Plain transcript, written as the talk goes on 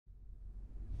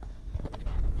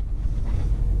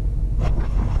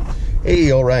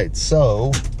Hey, all right,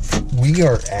 so we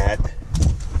are at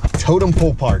Totem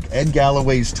Pole Park, Ed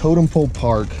Galloway's Totem Pole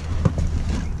Park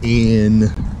in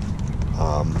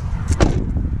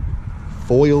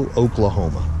Foyil,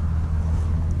 Oklahoma.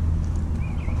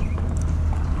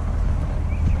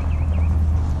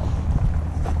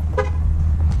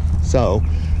 So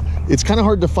it's kind of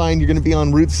hard to find. You're going to be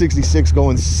on Route 66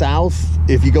 going south.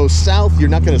 If you go south, you're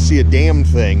not going to see a damn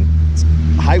thing. It's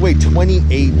Highway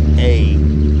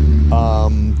 28A.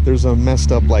 There's a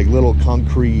messed up like little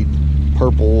concrete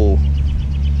purple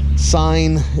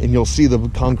sign, and you'll see the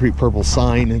concrete purple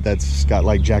sign that's got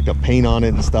like jacked up paint on it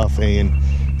and stuff, and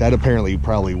that apparently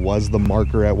probably was the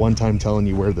marker at one time telling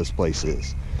you where this place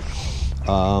is.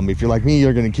 If you're like me,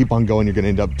 you're going to keep on going. You're going to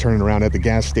end up turning around at the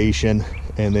gas station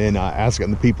and then asking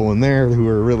the people in there who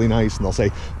are really nice, and they'll say,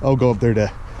 oh, go up there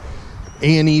to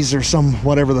Annie's or some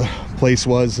whatever the place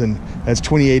was, and that's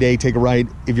 28A, take a right.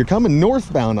 If you're coming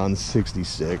northbound on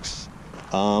 66,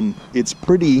 it's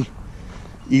pretty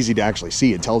easy to actually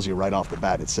see. It tells you right off the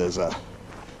bat. It says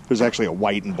there's actually a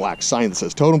white and black sign that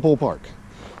says Totem Pole Park.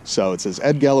 So it says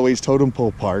Ed Galloway's Totem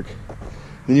Pole Park.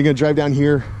 Then you're going to drive down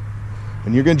here,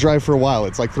 and you're going to drive for a while.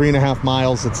 It's like 3.5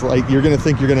 miles. It's like you're going to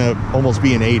think you're going to almost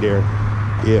be in Adair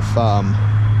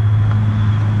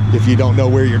if you don't know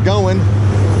where you're going.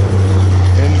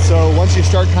 And so once you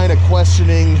start kind of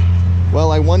questioning,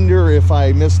 well, I wonder if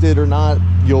I missed it or not,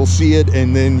 you'll see it,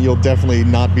 and then you'll definitely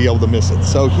not be able to miss it.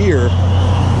 So here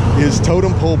is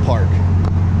Totem Pole Park.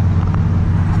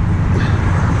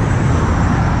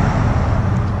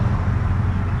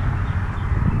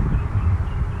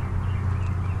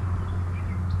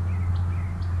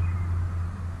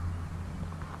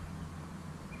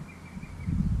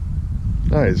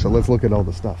 All right, so let's look at all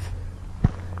the stuff.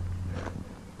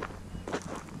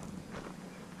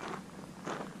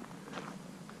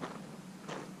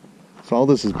 So all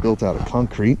this is built out of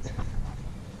concrete.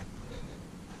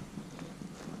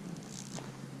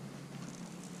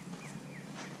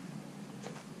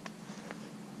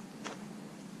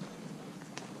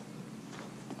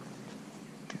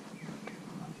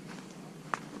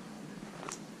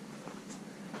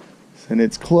 And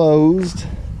it's closed.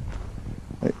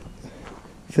 I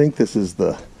think this is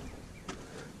the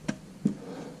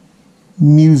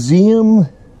museum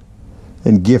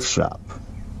and gift shop,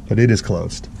 but it is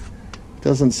closed.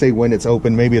 Doesn't say when it's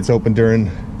open. Maybe it's open during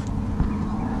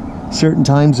certain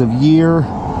times of year.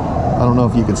 I don't know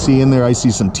if you can see in there. I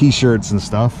see some t-shirts and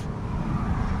stuff.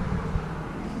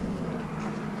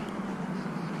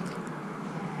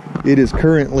 It is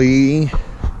currently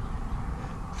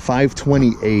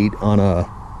 5:28 on a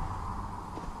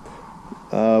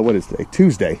what is today?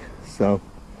 Tuesday. So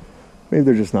maybe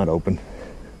they're just not open.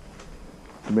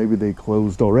 Maybe they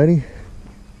closed already.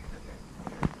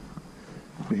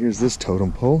 Here's this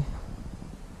totem pole.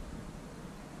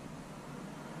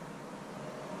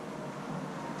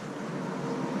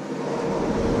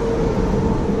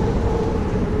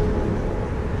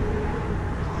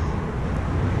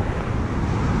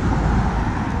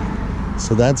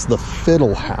 So that's the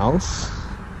Fiddle House.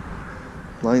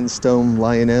 Limestone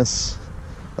Lioness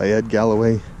by Ed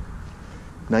Galloway,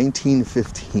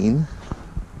 1915.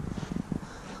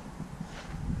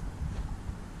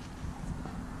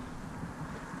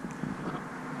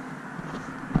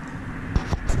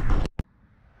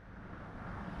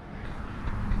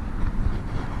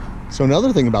 So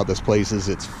another thing about this place is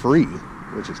it's free,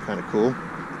 which is kind of cool.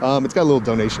 It's got a little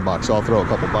donation box, so I'll throw a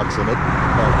couple bucks in it.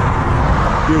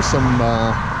 But here's some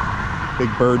big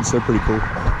birds. They're pretty cool.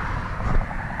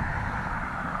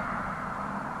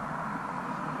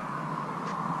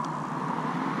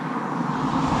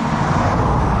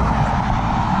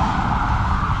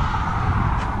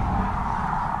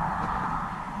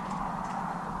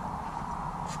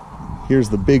 Here's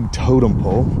the big totem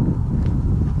pole.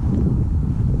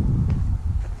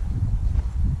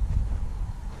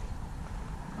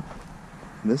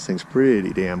 This thing's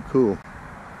pretty damn cool.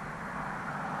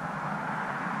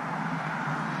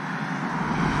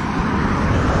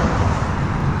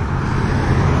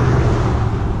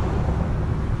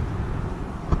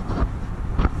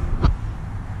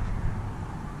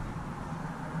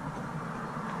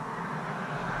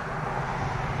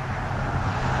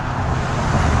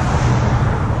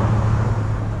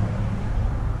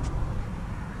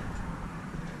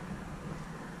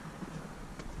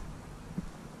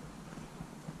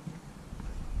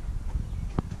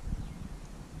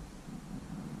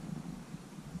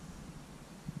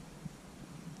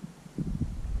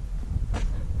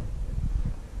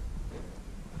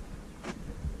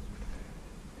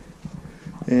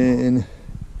 And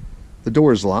the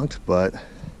door is locked, but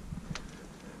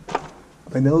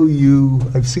I know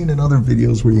I've seen in other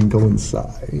videos where you can go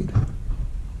inside.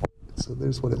 So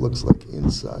there's what it looks like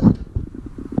inside.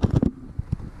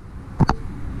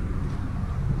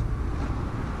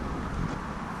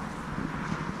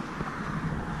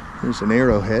 There's an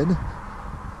arrowhead.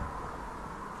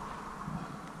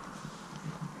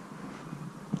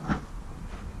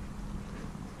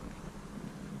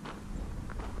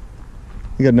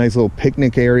 You got a nice little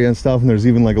picnic area and stuff, and there's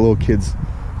even like a little kids'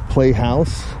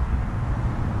 playhouse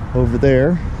over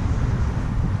there.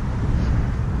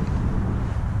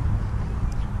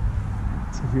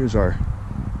 So here's our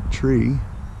tree.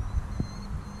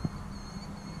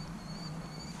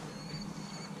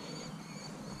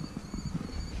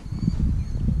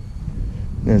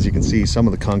 And as you can see, some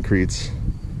of the concrete's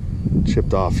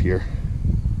chipped off here.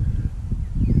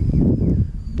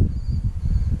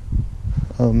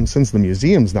 Since the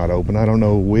museum's not open, I don't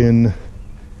know when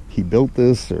he built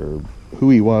this or who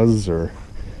he was or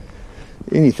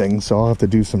anything, so I'll have to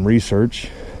do some research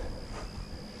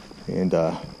and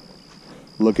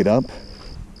look it up.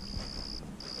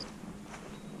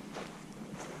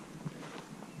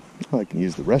 Oh, I can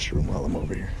use the restroom while I'm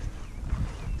over here.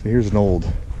 So here's an old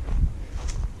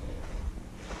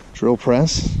drill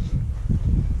press.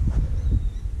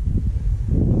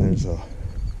 There's a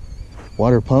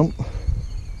water pump.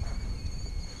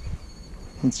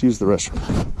 Let's use the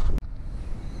restroom.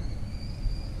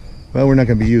 Well, we're not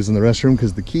going to be using the restroom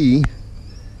because the key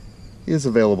is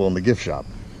available in the gift shop.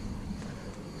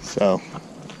 So,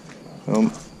 I'm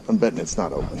betting it's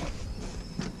not open.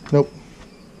 Nope.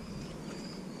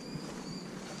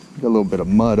 Got a little bit of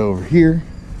mud over here.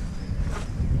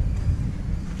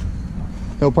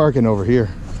 No parking over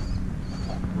here.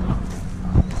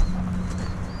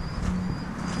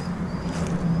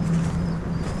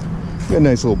 Got a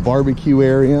nice little barbecue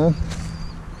area.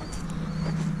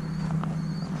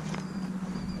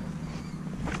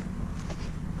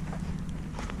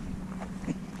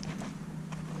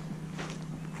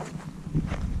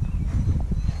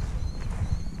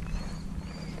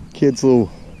 Kids' little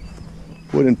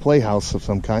wooden playhouse of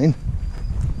some kind.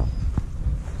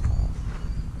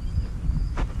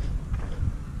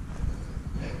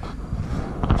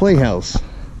 Playhouse.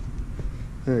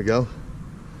 There you go.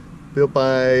 Built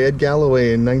by Ed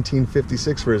Galloway in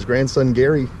 1956 for his grandson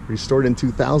Gary. Restored in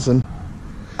 2000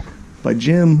 by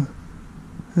Jim.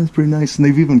 That's pretty nice. And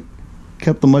they've even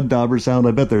kept the mud daubers out.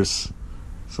 I bet there's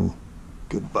some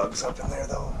good bugs up in there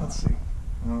though. Let's see.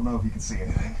 I don't know if you can see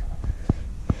anything.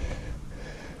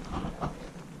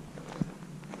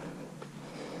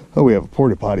 Oh, we have a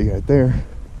porta potty right there.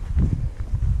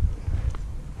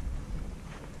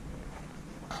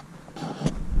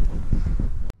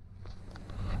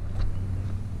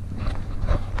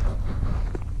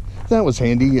 That was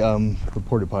handy. The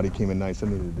porta potty came in nice. I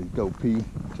needed to go pee.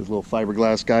 Just a little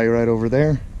fiberglass guy right over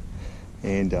there.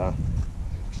 And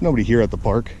there's nobody here at the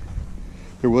park.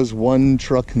 There was one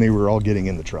truck and they were all getting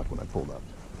in the truck when I pulled up.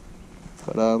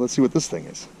 But let's see what this thing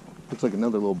is. Looks like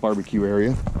another little barbecue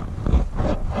area.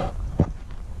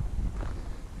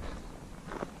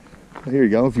 Here you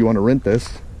go. If you want to rent this,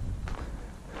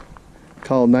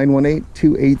 call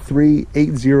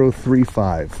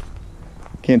 918-283-8035.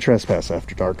 Can't trespass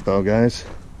after dark though, guys.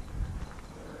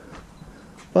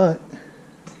 But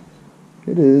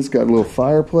it is got a little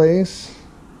fireplace.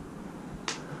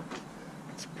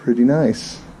 It's pretty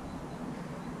nice.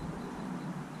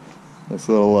 Nice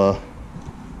little have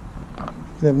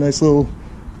a nice little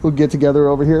get together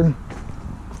over here.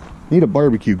 Need a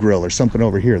barbecue grill or something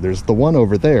over here. There's the one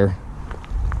over there.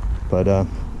 But I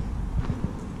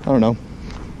don't know.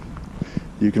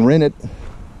 You can rent it.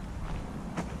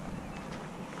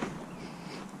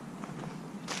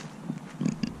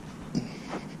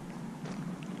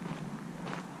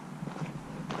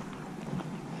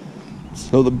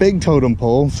 So the big totem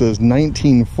pole says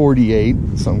 1948,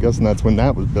 so I'm guessing that's when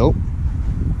that was built.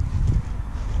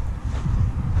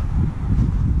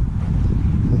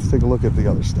 Let's take a look at the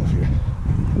other stuff here.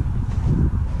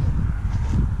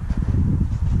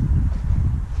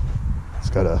 It's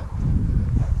got a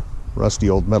rusty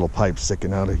old metal pipe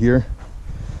sticking out of here.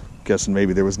 Guessing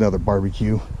maybe there was another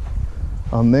barbecue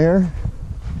on there.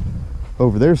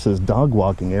 Over there says dog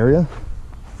walking area.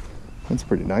 That's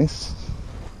pretty nice.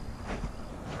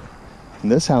 And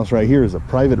this house right here is a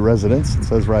private residence. It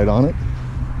says right on it.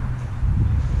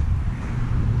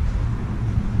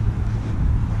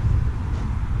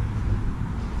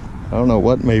 I don't know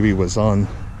what maybe was on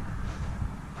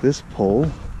this pole.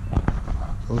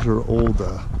 Those are old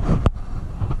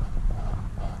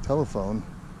telephone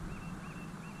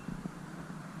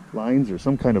lines or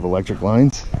some kind of electric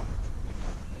lines.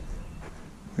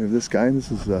 We have this guy.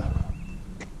 This is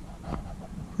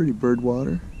pretty bird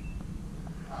water.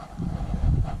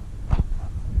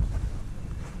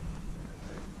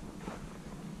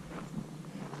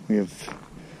 We have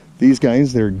these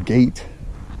guys. They're gate.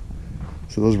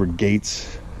 So those were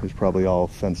gates. It was probably all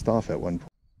fenced off at one point.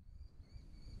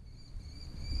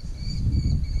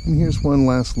 And here's one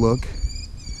last look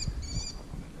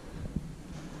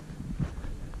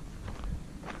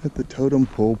at the Totem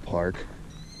Pole Park.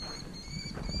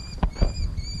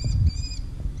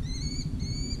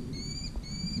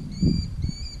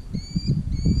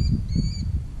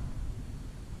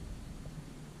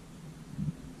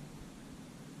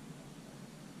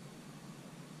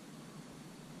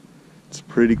 It's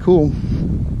pretty cool.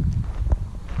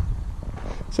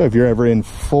 So if you're ever in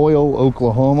Foyil,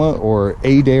 Oklahoma, or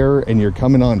Adair, and you're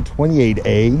coming on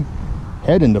 28A,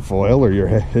 heading to Foyil, or you're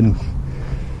heading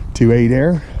to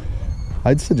Adair,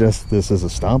 I'd suggest this as a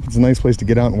stop. It's a nice place to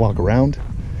get out and walk around.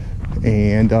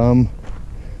 And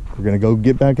we're gonna go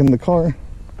get back in the car.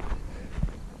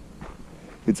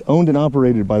 It's owned and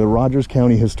operated by the Rogers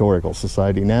County Historical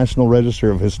Society, National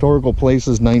Register of Historical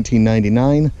Places,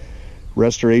 1999.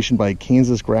 Restoration by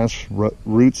Kansas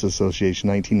Grassroots Association,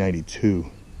 1992.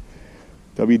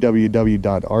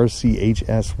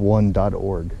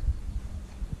 www.rchs1.org.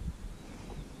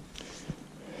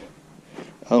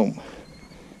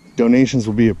 Donations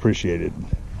will be appreciated.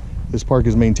 This park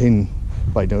is maintained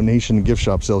by donation and gift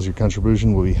shop sales. Your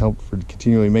contribution will be helped for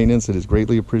continuing maintenance. It is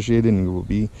greatly appreciated and you will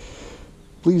be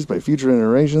pleased by future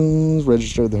generations.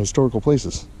 Register the historical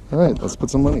places. All right, let's put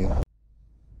some money in.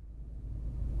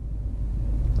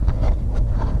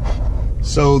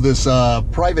 So this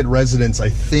private residence, I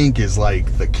think, is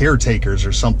like the caretakers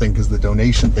or something, because the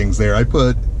donation thing's there. I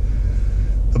put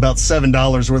about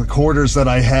 $7 worth of quarters that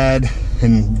I had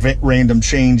and random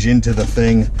change into the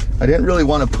thing. I didn't really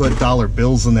want to put dollar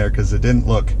bills in there because it didn't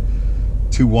look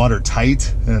too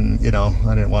watertight, and you know,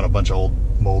 I didn't want a bunch of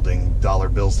old molding dollar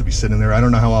bills to be sitting there. I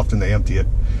don't know how often they empty it,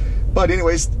 but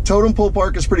anyways, Totem Pole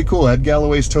Park is pretty cool. At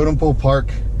Galloway's Totem Pole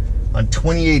Park on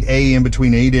 28A in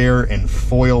between Adair and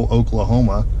Foyil,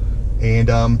 Oklahoma. And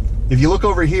if you look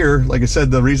over here, like I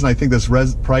said, the reason I think this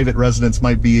private residence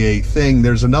might be a thing,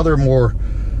 there's another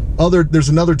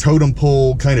totem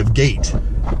pole kind of gate.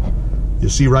 You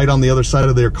see right on the other side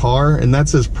of their car, and that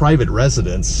says private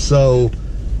residence. So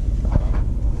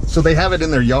they have it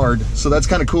in their yard. So that's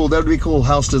kind of cool. That would be a cool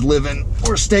house to live in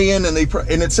or stay in. And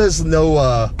it says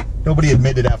no, nobody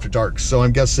admitted after dark. So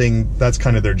I'm guessing that's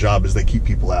kind of their job, is they keep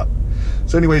people out.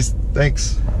 So anyways,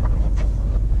 thanks.